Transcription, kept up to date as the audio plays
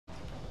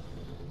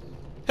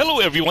Hello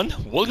everyone,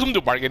 welcome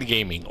to Bargain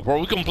Gaming, where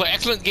we can play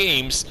excellent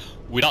games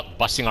without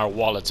busting our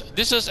wallets.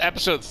 This is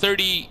episode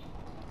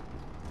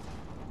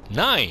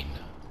 39.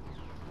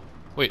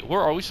 Wait, where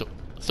are we?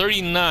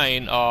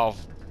 39 of...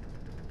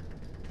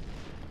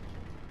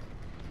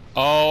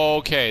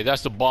 Okay,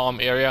 that's the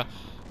bomb area.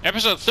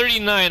 Episode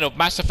 39 of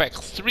Mass Effect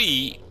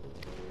 3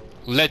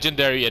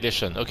 Legendary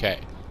Edition. Okay.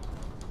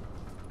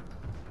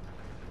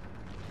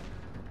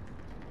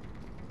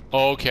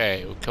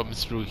 Okay, we'll come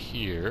through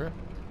here.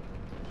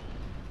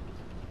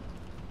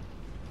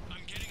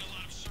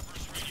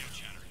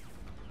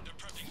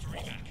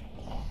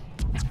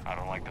 I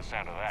don't like the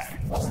sound of that.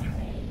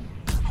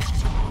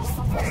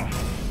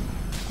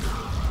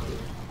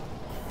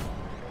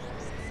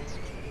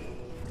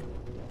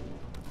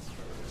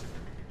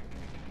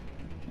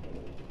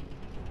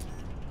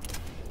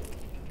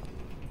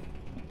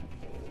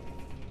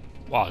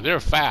 Wow, they're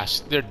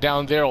fast. They're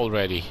down there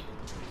already.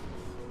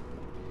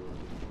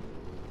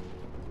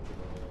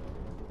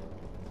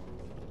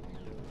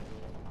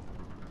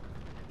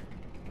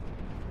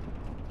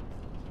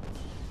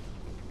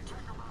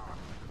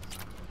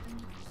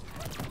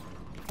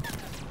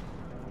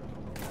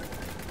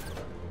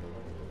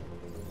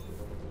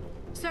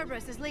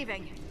 Cerberus is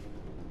leaving.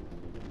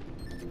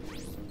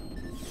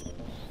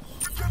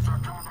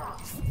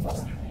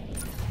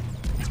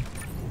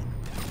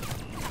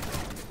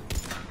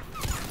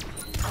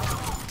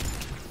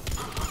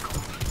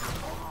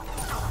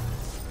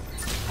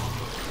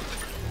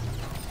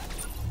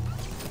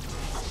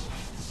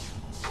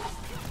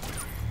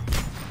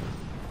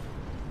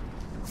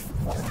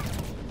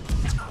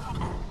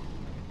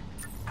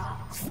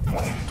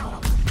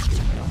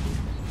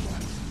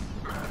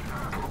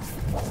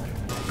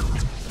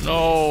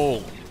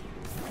 No.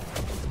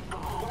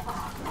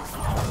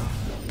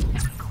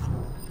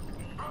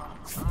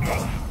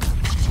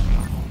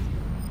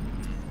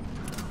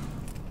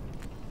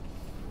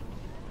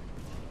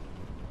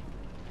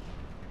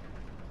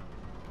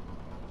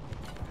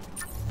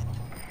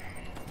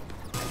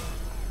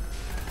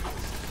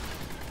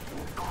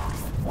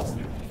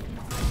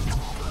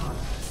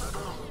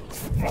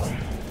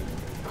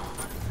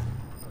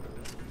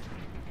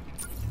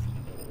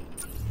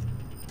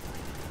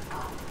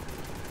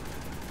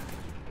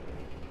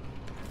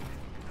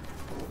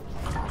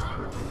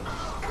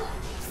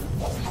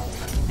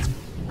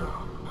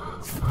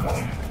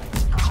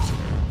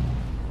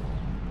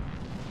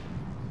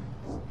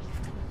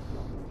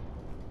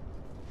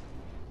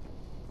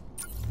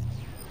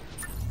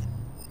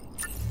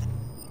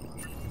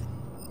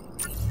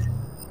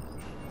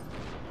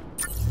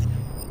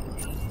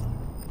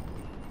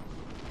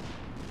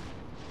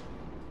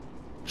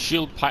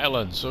 Shield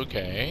pylons,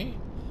 okay.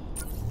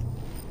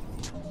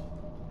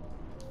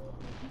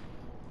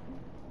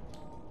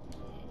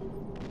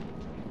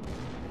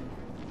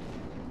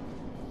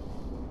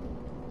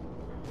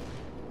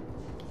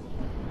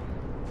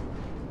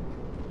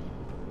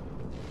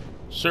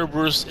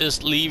 Cerberus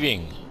is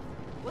leaving.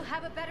 We'll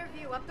have a better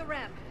view up the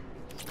ramp.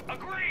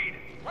 Agreed!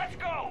 Let's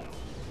go!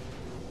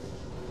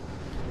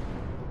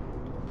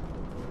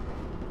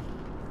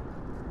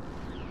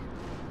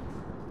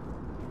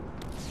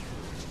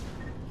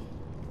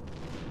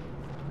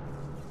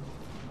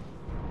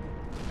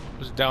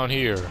 What's down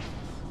here?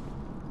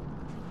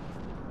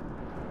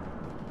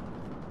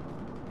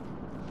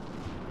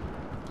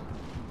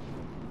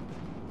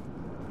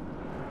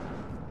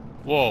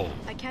 Whoa.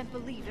 I can't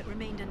believe it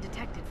remained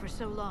undetected for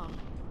so long.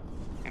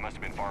 He must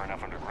have been far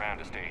enough underground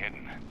to stay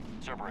hidden.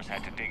 Cerberus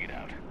had to dig it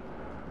out.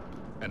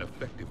 An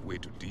effective way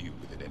to deal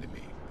with an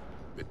enemy.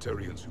 The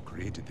Turians who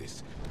created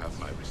this have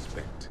my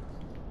respect.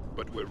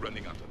 But we're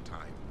running out of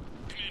time.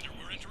 Commander,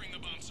 we're entering the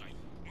bomb site.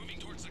 Moving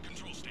towards the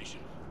control station.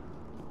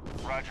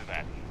 Roger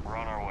that. We're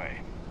on our way.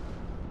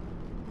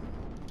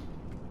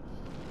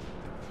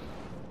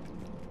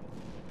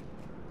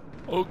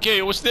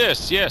 Okay, what's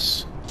this?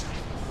 Yes.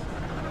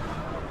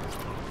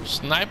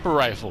 Sniper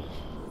rifle.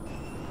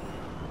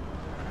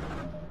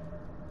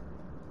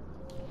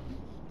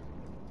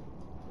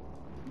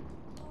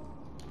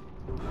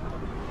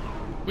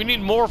 We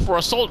need more for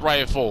assault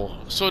rifle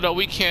so that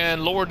we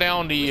can lower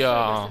down the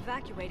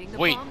Evacuating the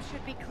wait. bomb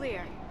should be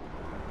clear.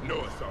 No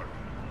authority.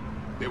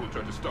 They will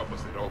try to stop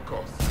us at all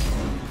costs.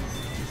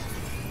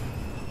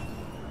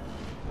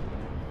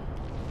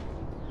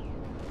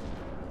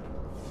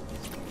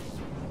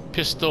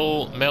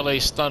 Pistol melee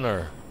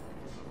stunner.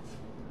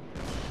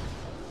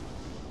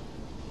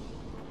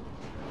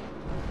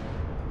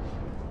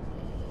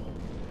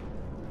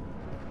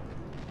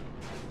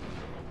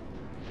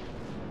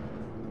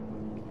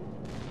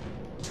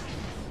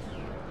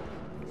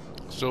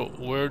 So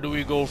where do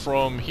we go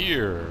from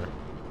here?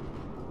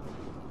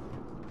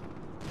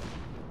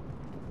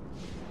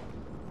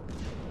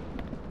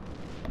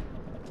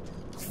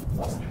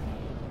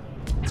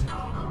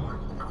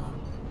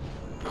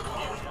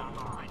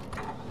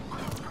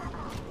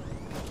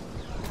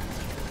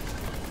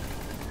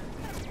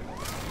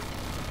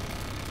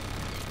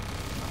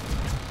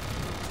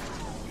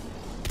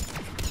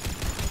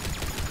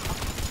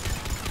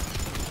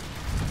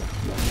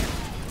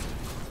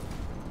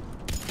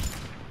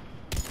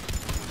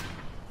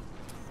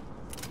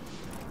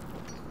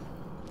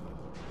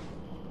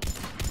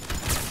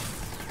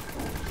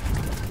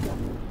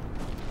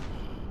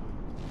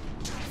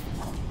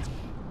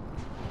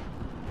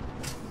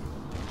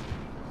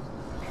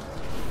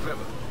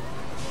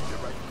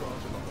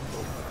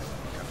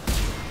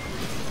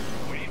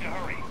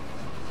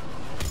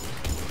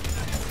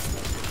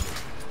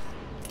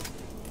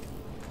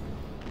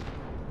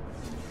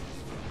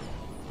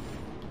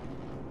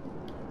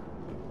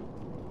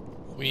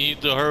 We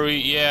need to hurry.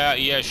 Yeah,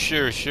 yeah,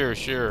 sure, sure,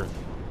 sure.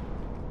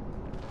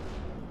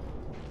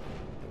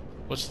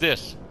 What's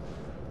this?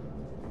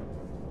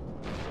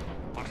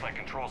 Looks like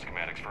control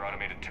schematics for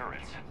automated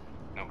turrets.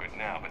 No good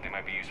now, but they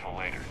might be useful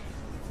later.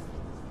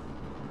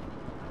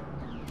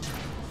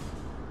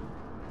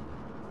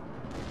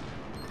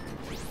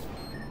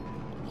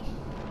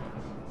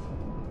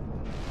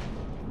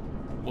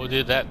 What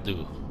did that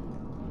do?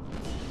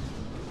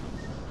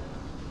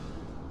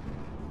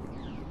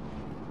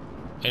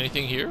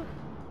 Anything here?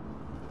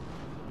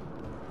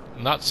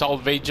 Not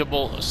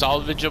salvageable.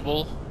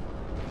 Salvageable.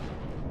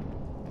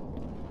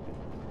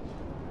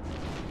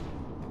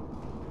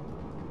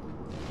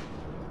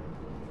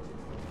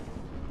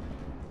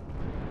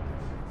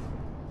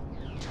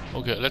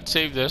 Okay, let's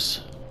save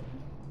this.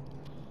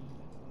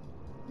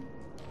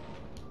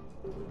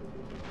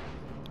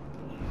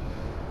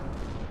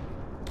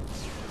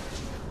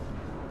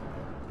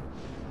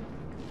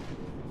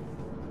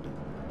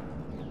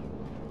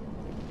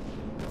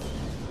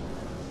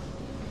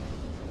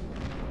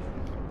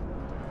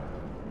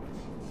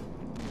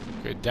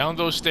 Okay, down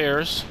those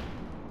stairs.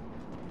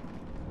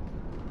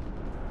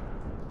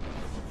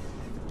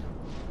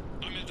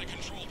 I'm at the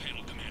control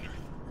panel, Commander.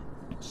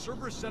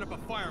 Cerberus set up a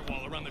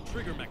firewall around the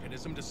trigger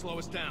mechanism to slow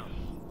us down.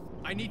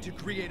 I need to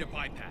create a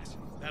bypass.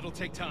 That'll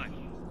take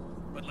time.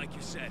 But like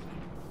you said,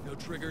 no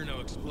trigger, no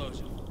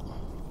explosion.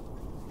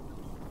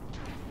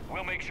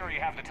 We'll make sure you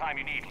have the time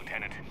you need,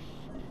 Lieutenant.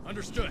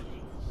 Understood.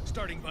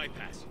 Starting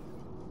bypass.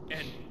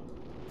 And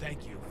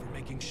thank you for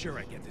making sure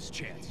I get this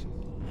chance.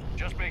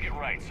 Just make it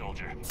right,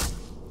 soldier.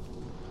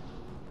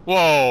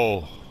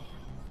 Whoa!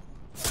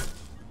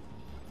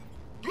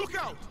 Look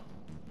out!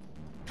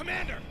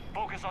 Commander!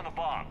 Focus on the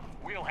bomb.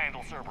 We'll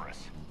handle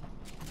Cerberus.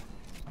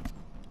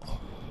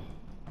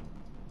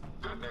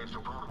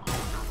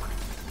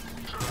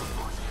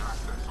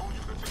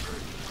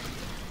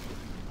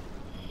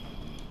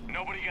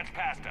 Nobody gets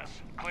past us.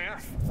 Clear?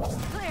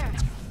 Clear.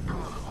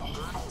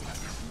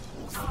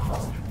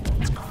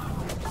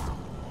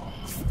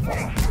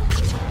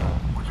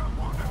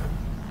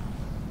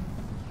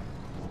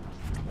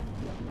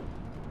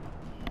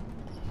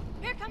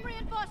 Here come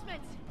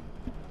reinforcements.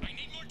 I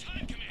need more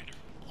time, Commander.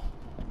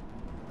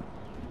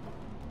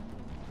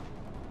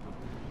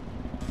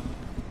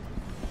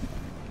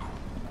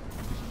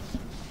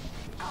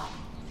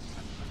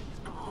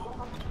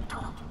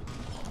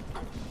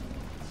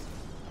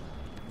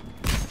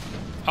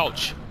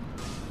 Ouch.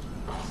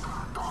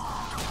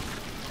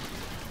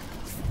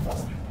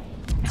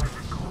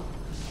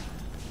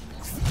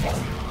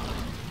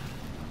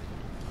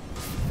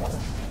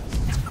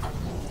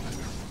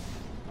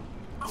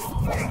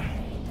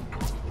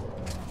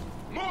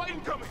 More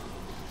incoming!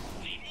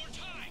 Need more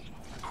time.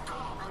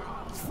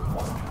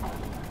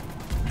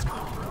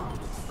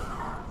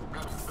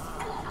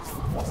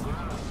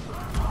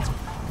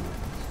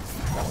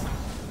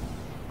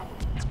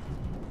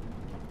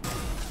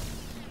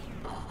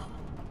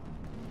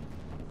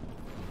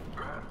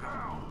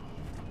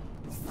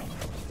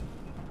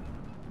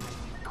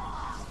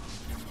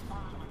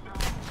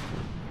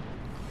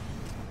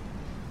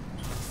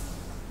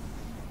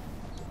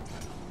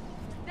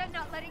 They're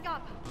not letting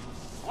up.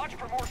 Watch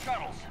for more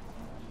shuttles.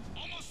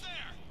 Almost there.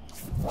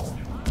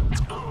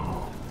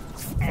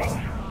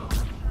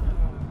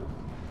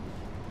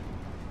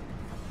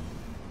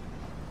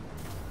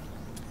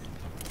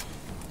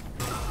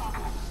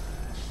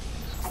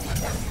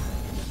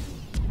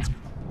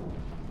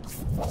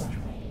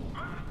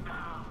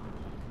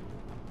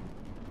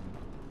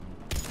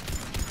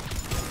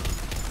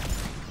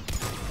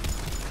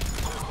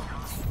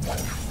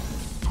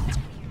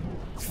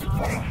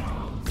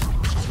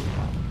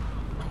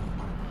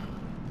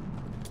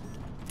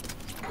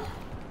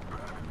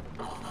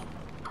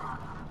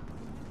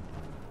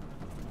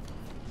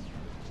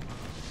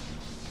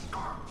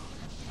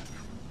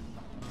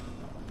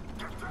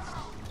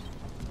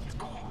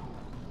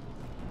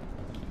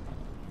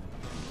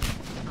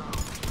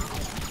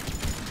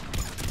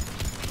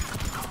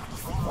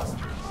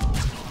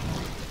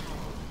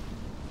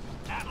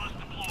 Atlas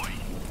deployed.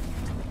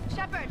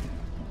 Shepard,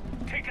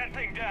 Take that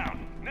thing down.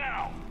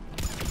 Now!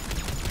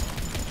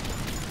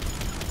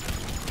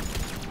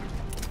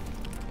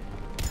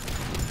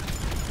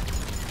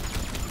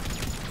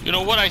 You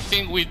know what I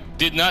think we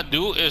did not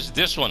do is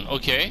this one,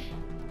 okay?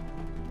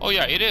 Oh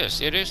yeah, it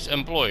is. It is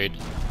employed.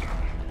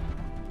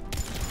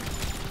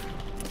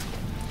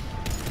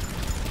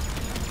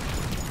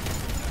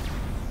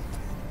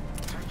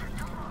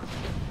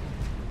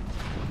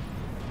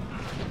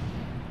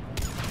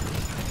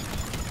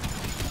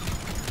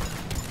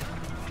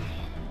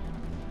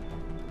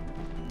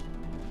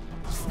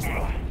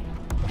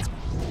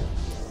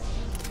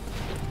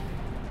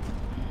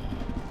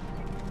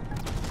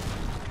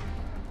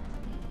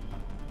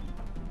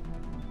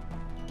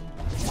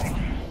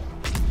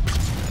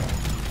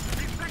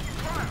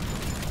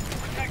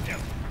 Protect him.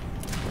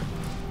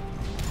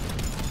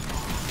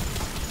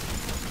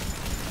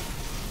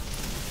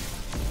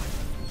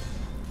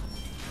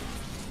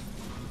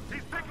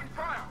 He's taking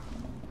fire.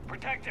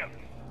 Protect him.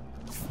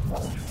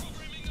 Over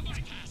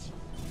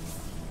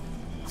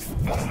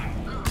He's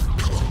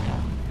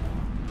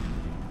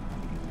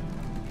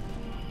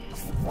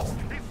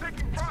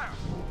taking fire!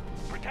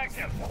 Protect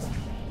him!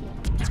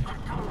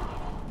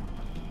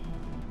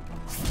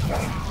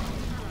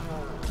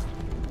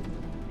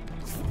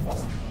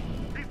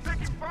 He's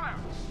taking fire!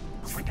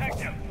 Protect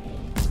him!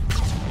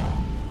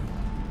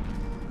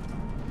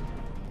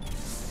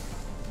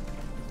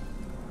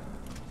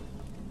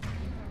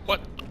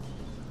 What?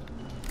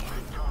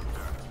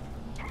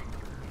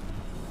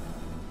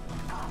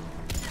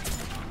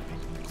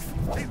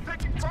 He's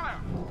taking fire!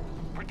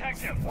 Protect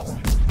him!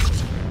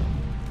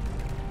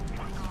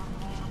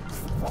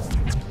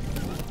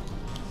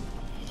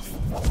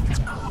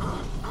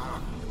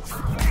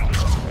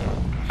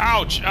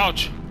 Ouch!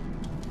 Ouch!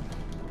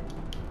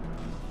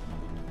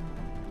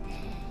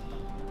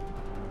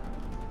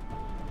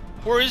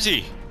 Where is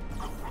he?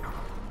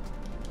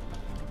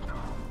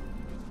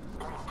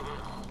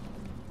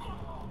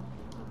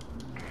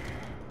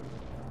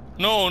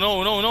 No,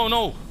 no, no, no,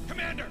 no!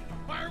 Commander,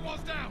 firewall's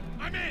down.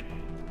 I'm in.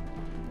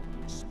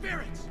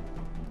 Spirits.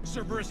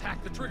 Cerberus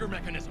hacked the trigger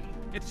mechanism.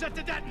 It's set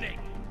to detonate.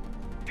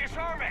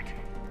 Disarm it!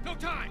 No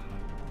time.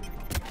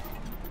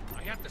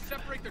 I have to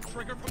separate the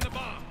trigger from the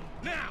bomb.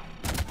 Now.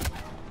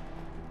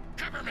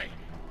 Cover me.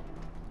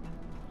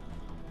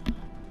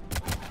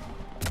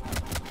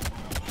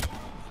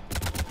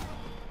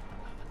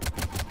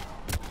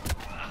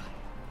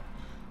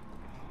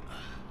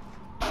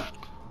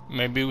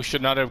 Maybe we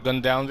should not have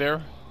gone down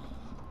there.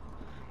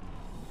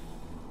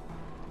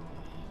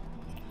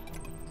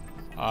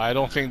 I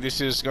don't think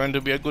this is going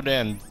to be a good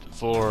end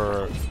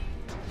for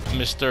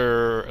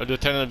Mr.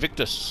 Lieutenant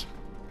Victus.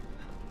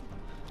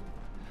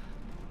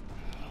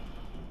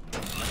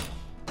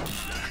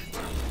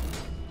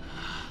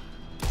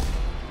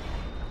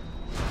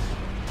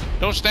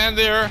 Don't stand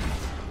there.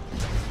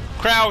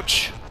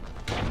 Crouch.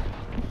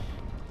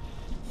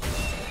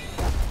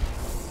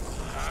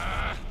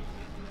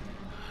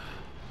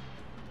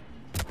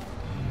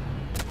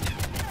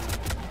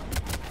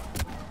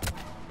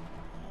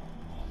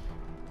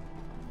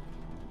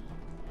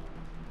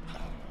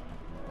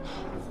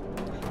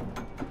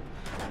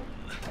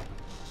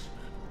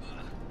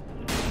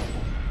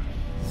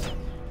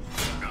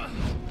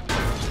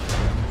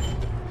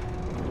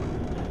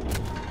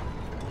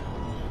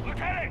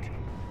 Lieutenant!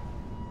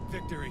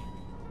 Victory.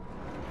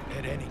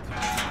 At any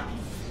cost.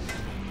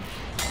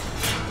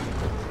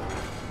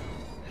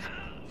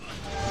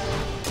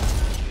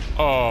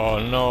 Oh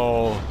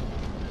no.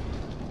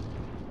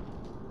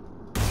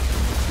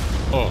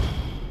 Oh.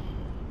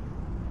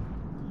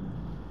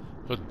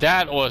 So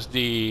that was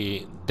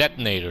the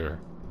detonator.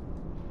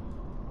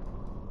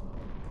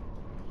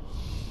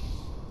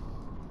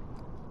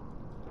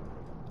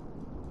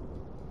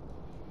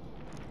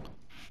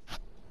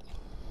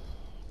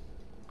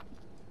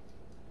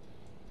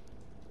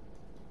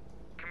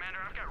 Commander,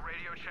 I've got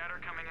radio chatter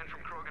coming in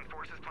from Krogan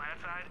forces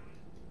planetside.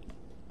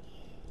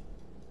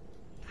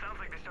 Sounds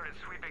like they started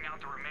sweeping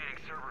out the remaining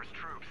Cerberus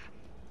troops.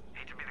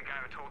 Hate to be the guy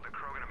who told the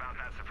Krogan about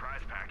that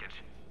surprise package.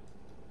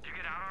 Did you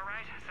get out all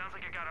right? Sounds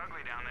like it got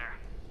ugly down there.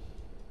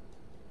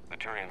 The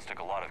Turians took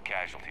a lot of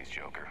casualties,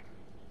 Joker.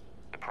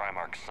 The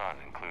Primarch's son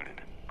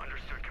included.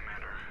 Understood,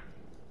 Commander.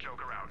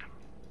 Joker out.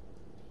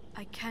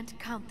 I can't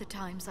count the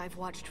times I've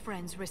watched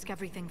friends risk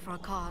everything for a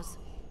cause.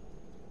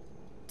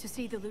 To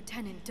see the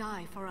lieutenant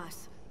die for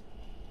us,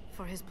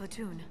 for his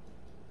platoon,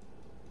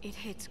 it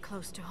hits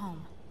close to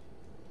home.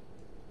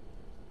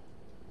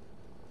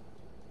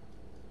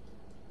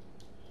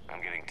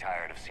 I'm getting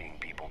tired of seeing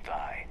people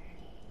die.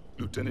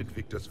 Lieutenant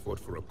Victus fought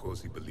for a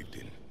cause he believed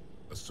in.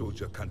 A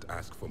soldier can't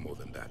ask for more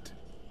than that.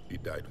 He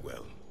died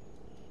well.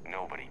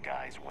 Nobody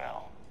dies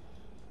well.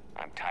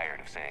 I'm tired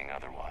of saying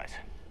otherwise.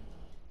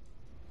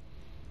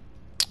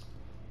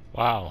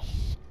 Wow.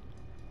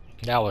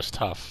 That was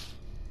tough.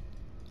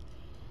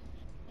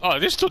 Oh,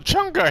 this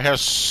Tuchanka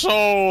has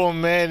so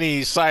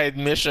many side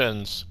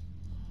missions.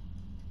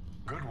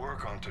 Good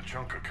work on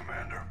Tuchanka,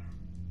 Commander.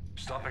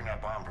 Stopping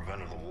that bomb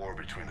prevented the war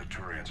between the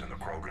Turians and the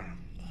Krogan.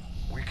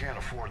 We can't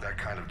afford that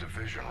kind of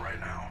division right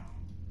now.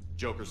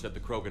 Joker said the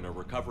Krogan are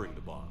recovering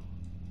the bomb.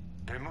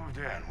 They moved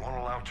in, won't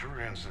allow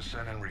Turians to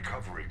send in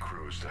recovery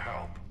crews to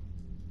help.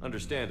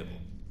 Understandable.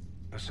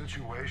 The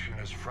situation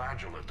is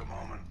fragile at the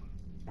moment.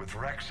 With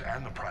Rex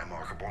and the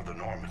Primarch aboard the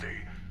Normandy,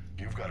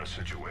 you've got a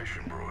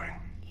situation brewing.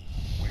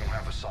 We don't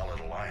have a solid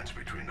alliance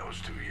between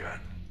those two yet.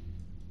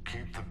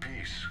 Keep the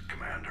peace,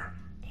 Commander.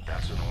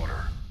 That's an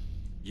order.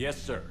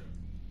 Yes, sir.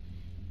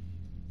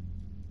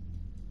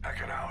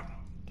 Hack it out.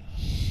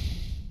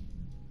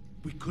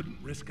 We couldn't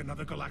risk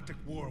another galactic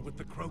war with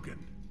the Krogan.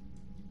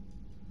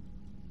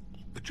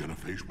 The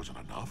genophage wasn't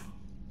enough?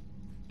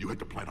 You had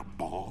to plant a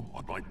bomb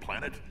on my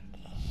planet?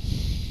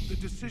 The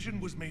decision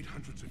was made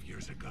hundreds of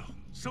years ago.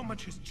 So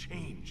much has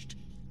changed.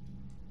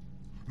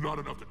 Not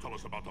enough to tell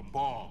us about the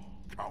bomb,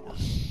 coward.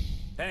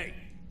 Hey!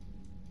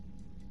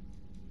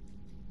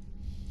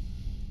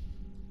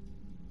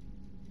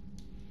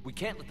 We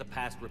can't let the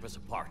past rip us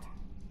apart.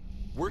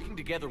 Working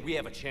together, we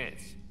have a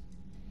chance.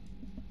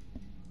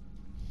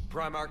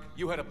 Primarch,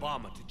 you had a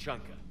bomb on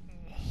Tuchanka.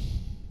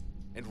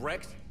 And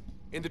Rex?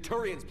 In the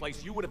Turian's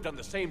place, you would have done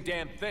the same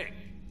damn thing.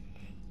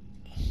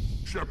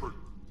 Shepard,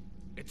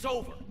 It's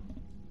over.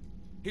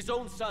 His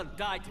own son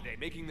died today,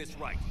 making this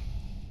right.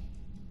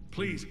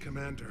 Please,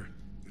 Commander.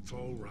 It's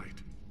all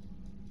right.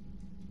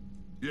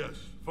 yes,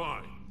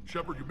 fine.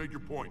 Shepard, you made your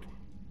point.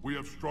 We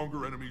have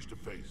stronger enemies to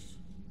face.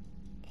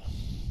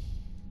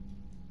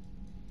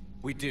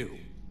 We do.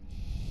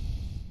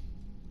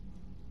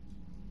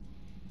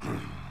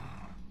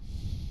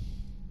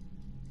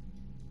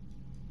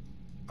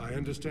 I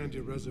understand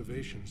your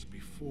reservations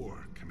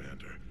before,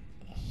 Commander.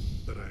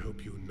 But I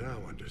hope you now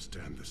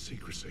understand the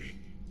secrecy.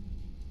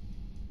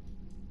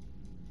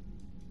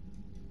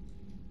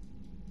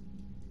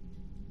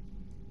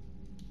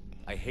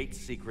 I hate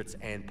secrets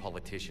and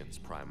politicians,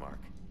 Primarch.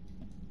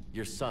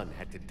 Your son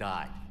had to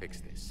die to fix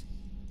this.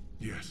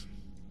 Yes.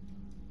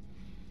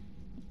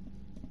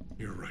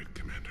 You're right,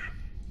 Commander.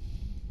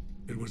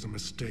 It was a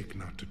mistake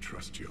not to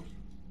trust you.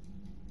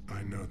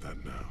 I know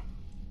that now.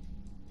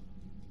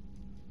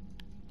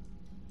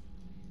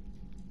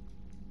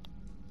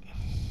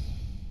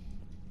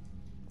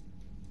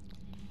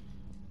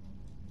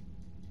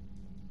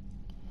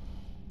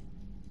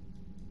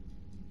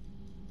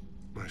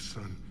 My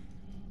son,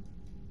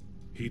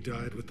 he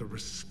died with the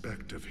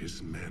respect of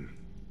his men.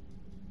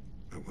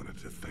 I wanted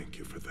to thank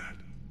you for that.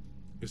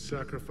 His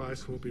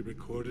sacrifice will be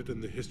recorded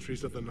in the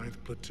histories of the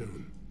 9th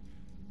Platoon.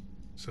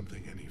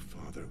 Something any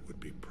father would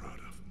be proud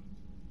of.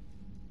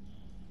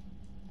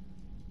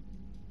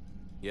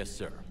 Yes,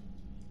 sir.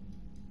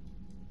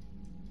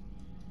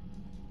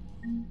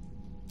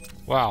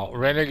 Wow,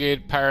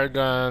 Renegade,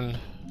 Paragon,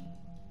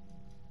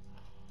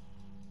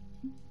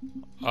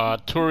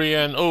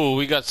 Turian. Oh,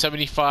 we got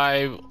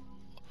 75.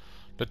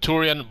 The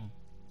Turian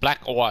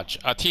Black Watch,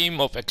 a team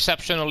of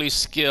exceptionally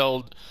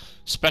skilled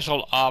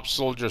special ops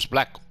soldiers.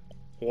 Black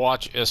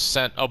Watch is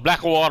sent. Oh,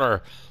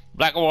 Blackwater.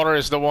 Blackwater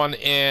is the one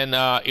in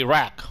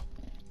Iraq.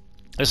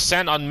 Is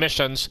sent on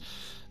missions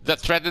that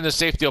threaten the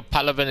safety of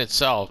Palaven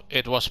itself.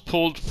 It was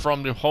pulled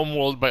from the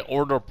homeworld by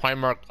order of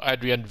Primarch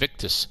Adrian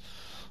Victus,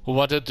 who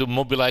wanted to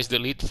mobilize the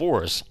elite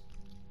force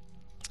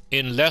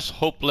in less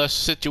hopeless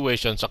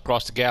situations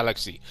across the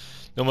galaxy.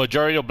 The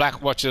majority of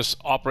Blackwatch's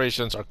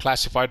operations are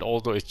classified,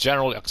 although it's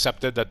generally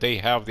accepted that they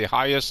have the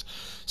highest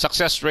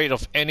success rate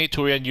of any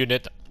Turian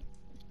unit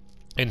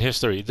in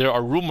history. There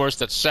are rumors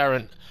that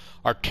Saren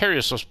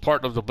Arterius was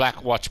part of the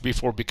Black Watch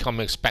before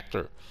becoming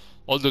Spectre.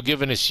 Although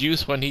given his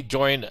youth when he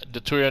joined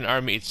the Turian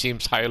army, it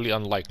seems highly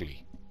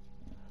unlikely.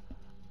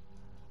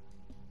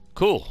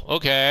 Cool.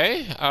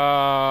 Okay.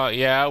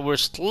 Yeah, we're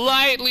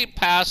slightly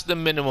past the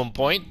minimum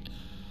point.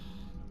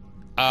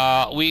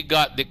 We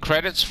got the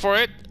credits for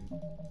it.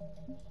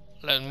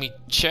 Let me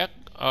check.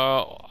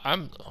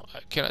 I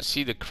cannot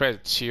see the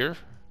credits here.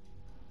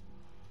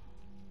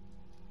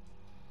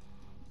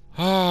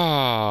 We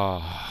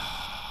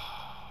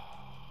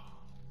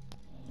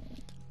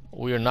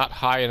are not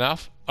high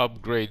enough.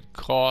 Upgrade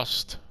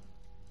cost.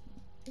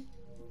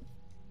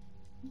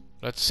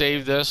 Let's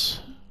save this.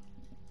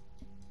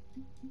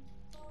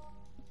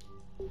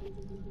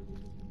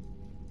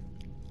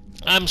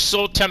 I'm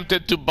so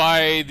tempted to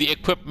buy the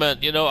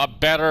equipment, you know, a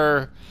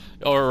better,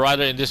 or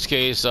rather in this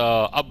case,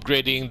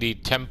 upgrading the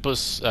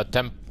Tempest,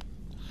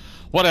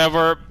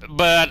 whatever,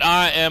 but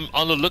I am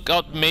on the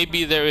lookout.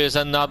 Maybe there is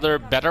another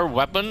better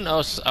weapon,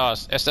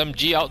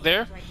 SMG out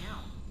there.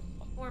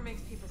 War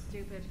makes people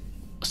stupid.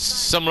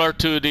 Similar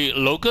to the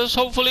Locust,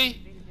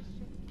 hopefully.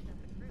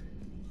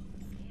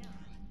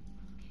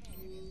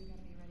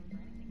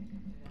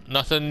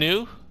 Nothing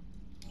new.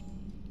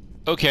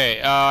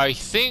 Okay, I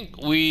think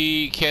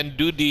we can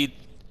do the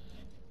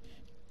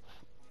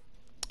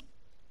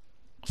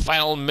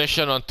final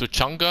mission on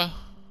Tuchanka.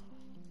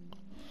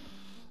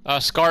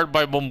 Scarred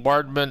by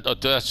bombardment. Oh,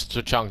 that's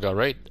Tuchanka,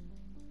 right?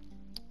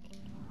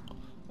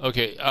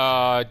 Okay,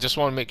 just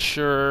want to make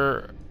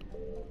sure.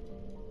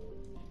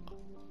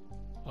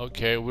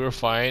 Okay, we're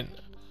fine.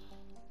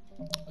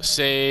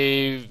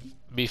 Save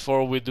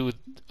before we do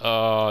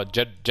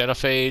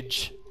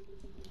genophage.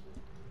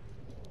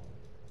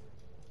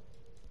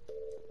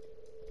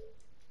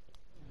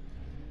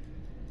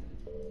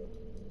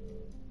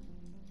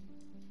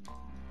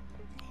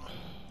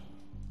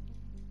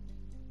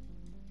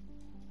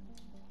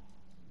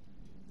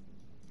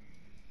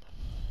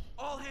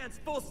 All hands,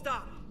 full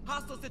stop.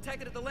 Hostiles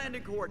detected at the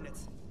landing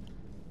coordinates.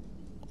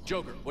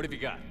 Joker, what have you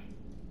got?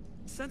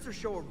 Sensors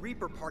show a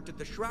Reaper parked at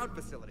the Shroud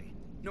facility.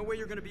 No way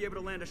you're gonna be able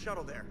to land a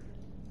shuttle there.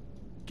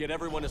 Get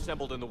everyone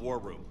assembled in the war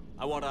room.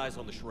 I want eyes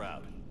on the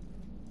Shroud.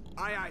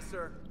 Aye, aye,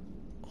 sir.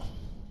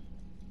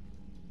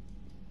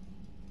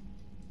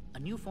 A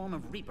new form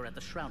of Reaper at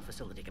the Shroud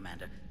facility,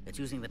 Commander. It's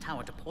using the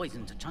tower to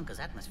poison Tuchanka's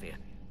atmosphere.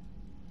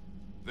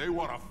 They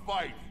want to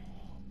fight.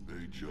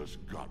 They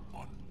just got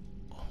one.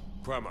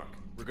 Primarch,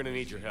 we're gonna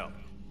need your help.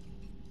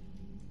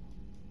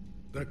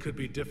 That could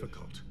be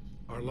difficult.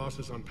 Our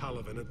losses on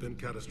Palaven have been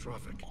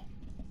catastrophic.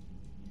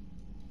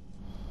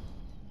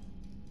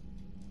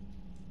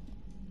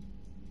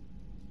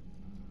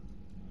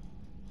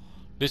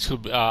 This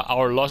could be,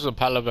 our losses on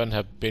Palaven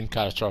have been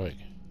catastrophic.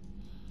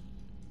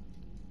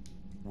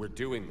 We're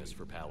doing this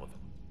for Paladin.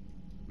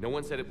 No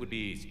one said it would be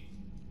easy.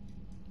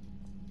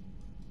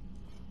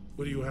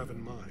 What do you have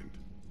in mind?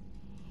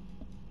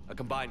 A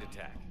combined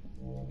attack.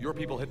 Your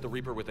people hit the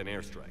Reaper with an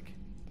airstrike.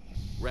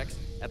 Rex,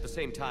 at the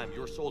same time,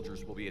 your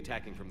soldiers will be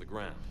attacking from the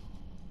ground.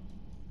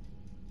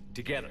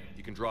 Together,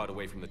 you can draw it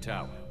away from the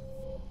tower.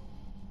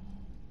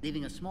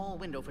 Leaving a small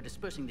window for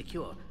dispersing the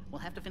cure.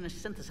 We'll have to finish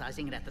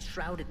synthesizing it at the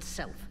Shroud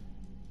itself.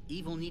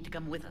 Eve will need to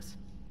come with us.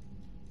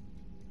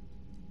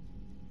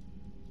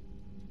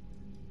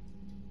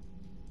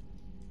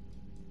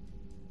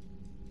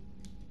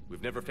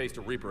 We've never faced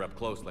a Reaper up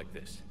close like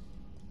this.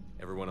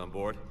 Everyone on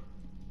board?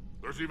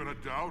 There's even a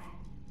doubt?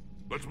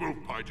 Let's move,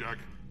 Pyjack.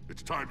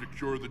 It's time to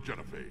cure the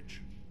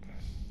genophage.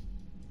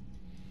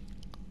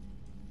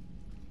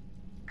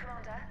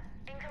 Commander,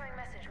 incoming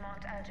message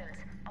marked urgent.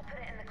 I'll put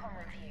it in the comm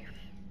room for you.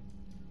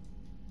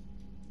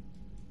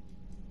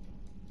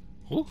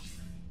 Who?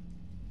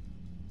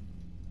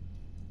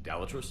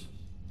 Dalatrus?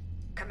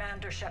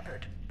 Commander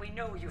Shepard, we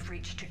know you've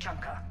reached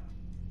Tuchanka.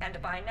 And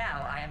by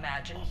now, I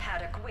imagine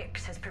Paddock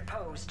Wicks has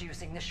proposed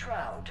using the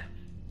Shroud.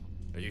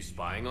 Are you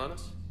spying on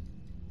us?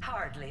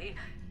 Hardly.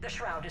 The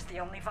Shroud is the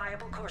only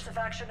viable course of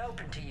action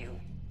open to you.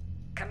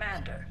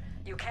 Commander,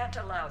 you can't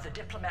allow the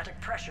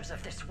diplomatic pressures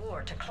of this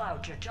war to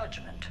cloud your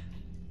judgment.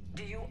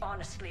 Do you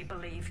honestly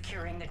believe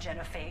curing the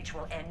genophage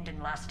will end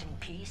in lasting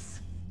peace?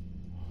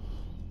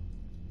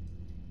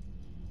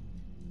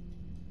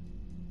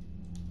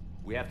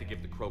 We have to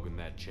give the Krogan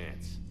that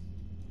chance.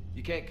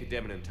 You can't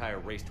condemn an entire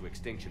race to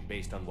extinction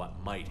based on what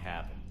might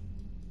happen.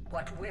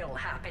 What will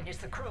happen is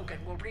the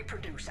Krogan will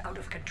reproduce out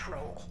of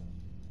control.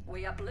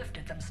 We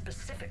uplifted them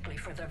specifically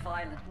for their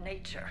violent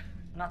nature,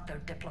 not their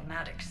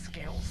diplomatic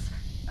skills.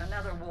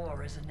 Another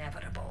war is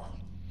inevitable.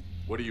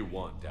 What do you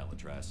want,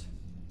 Dalatrus?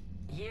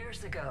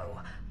 Years ago,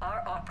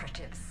 our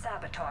operatives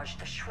sabotaged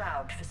the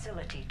Shroud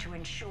facility to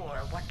ensure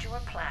what you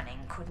were planning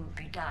couldn't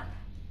be done.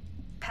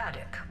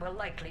 Paddock will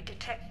likely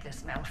detect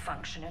this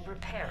malfunction and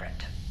repair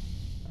it.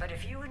 But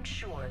if you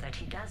ensure that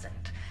he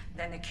doesn't,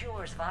 then the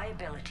cure's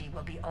viability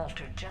will be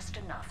altered just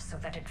enough so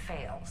that it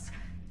fails.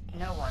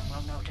 No one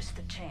will notice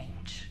the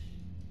change.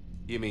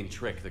 You mean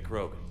trick the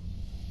Krogan?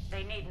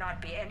 They need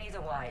not be any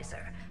the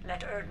wiser.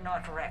 Let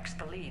Urdnot Rex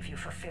believe you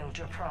fulfilled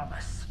your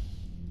promise.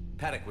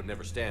 Paddock would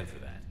never stand for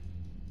that.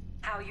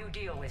 How you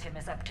deal with him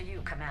is up to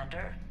you,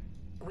 Commander.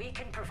 We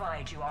can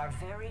provide you our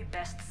very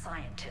best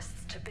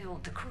scientists to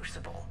build the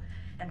Crucible,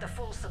 and the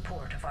full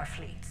support of our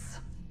fleets.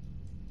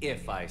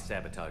 If I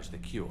sabotage the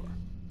cure.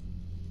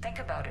 Think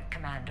about it,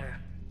 Commander.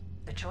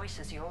 The choice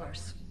is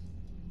yours.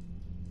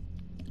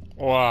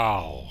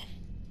 Wow.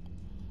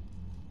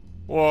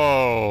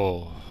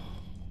 Whoa.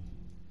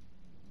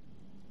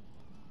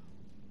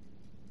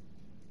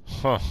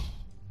 Huh.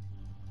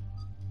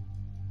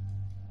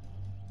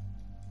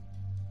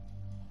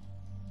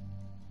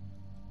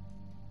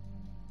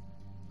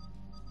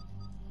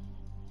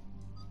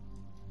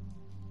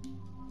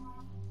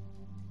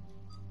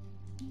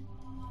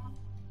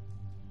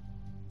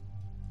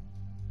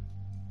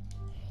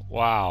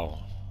 Wow.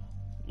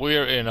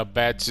 We're in a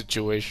bad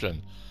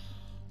situation.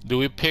 Do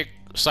we pick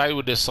side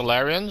with the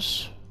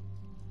Solarians?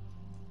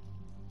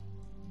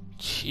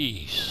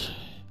 Jeez.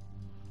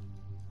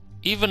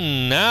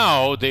 Even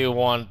now they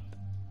want...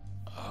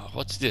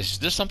 what's this? Is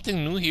there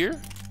something new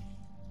here?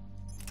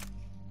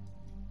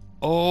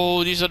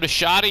 Oh, these are the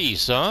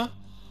shotties, huh?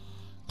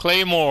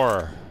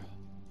 Claymore.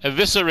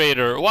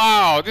 Eviscerator.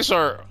 Wow, these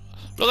are...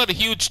 Look at the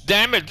huge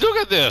damage. Look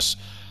at this.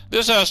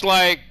 This has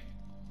like...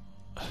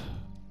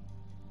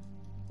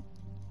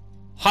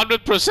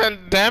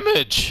 100%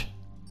 damage.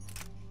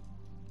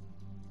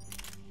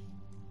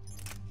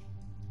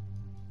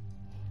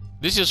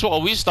 This is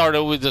what we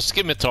started with, the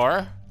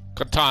scimitar,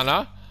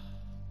 katana,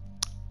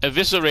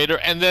 eviscerator,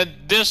 and then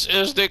this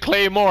is the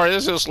claymore.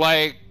 This is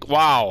like,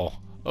 wow.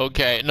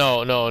 Okay,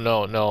 no.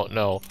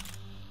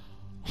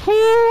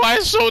 Whew,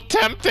 it's so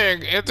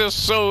tempting. It is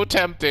so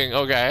tempting.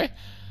 Okay.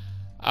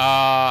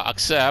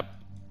 Accept.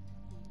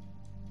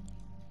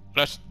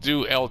 Let's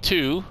do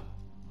L2.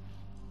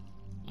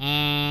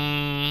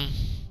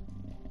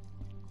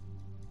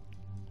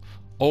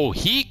 Oh,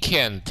 he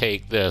can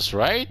take this,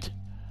 right?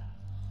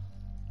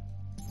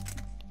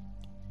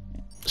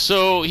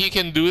 So he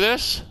can do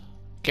this?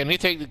 Can he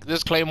take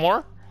this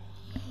claymore?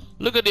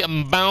 Look at the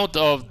amount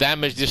of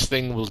damage this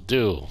thing will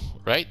do,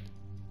 right?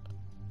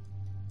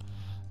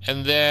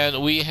 And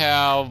then we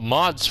have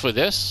mods for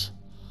this,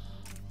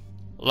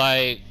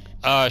 like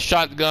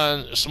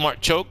shotgun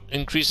smart choke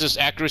increases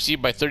accuracy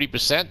by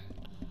 30%,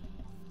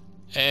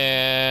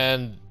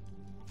 and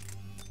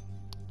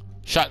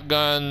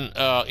shotgun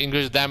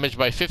increases damage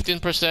by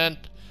 15%.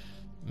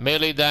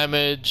 Melee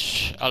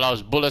damage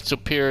allows bullets to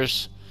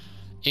pierce,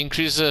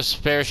 increases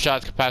spare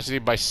shot capacity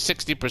by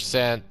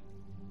 60%.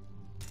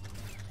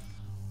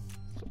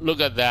 Look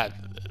at that.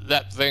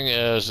 That thing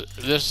is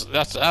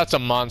that's a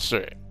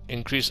monster.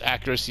 Increase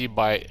accuracy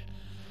by,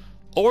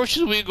 or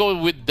should we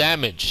go with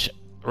damage,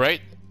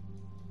 right?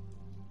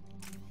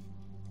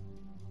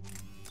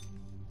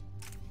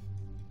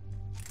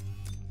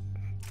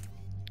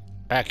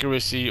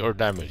 Accuracy or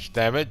damage?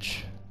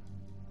 Damage.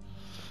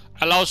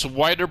 Allows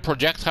wider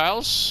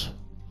projectiles,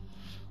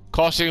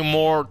 causing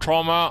more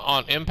trauma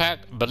on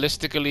impact.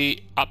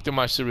 Ballistically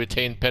optimized to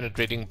retain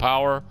penetrating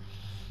power.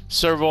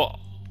 Servo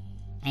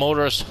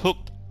motors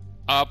hooked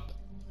up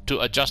to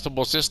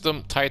adjustable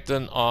system.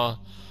 Tighten or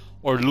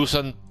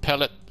loosen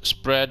pellet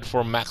spread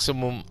for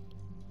maximum.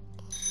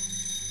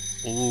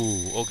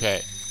 Ooh,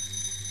 okay.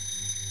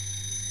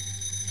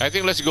 I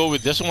think let's go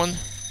with this one.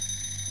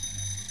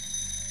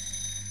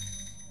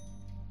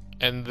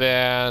 And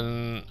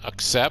then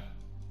accept.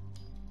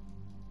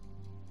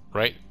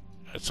 Right?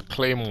 It's a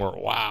claymore.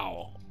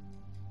 Wow.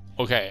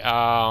 Okay,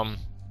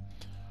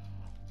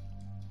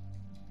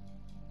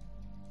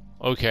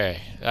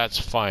 okay, that's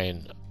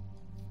fine.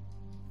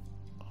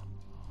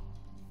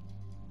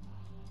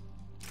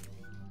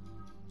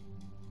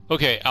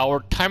 Okay,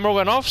 our timer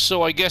went off,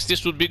 so I guess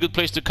this would be a good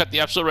place to cut the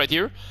episode right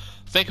here.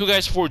 Thank you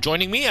guys for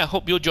joining me. I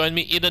hope you'll join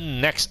me in the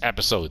next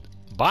episode.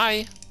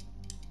 Bye!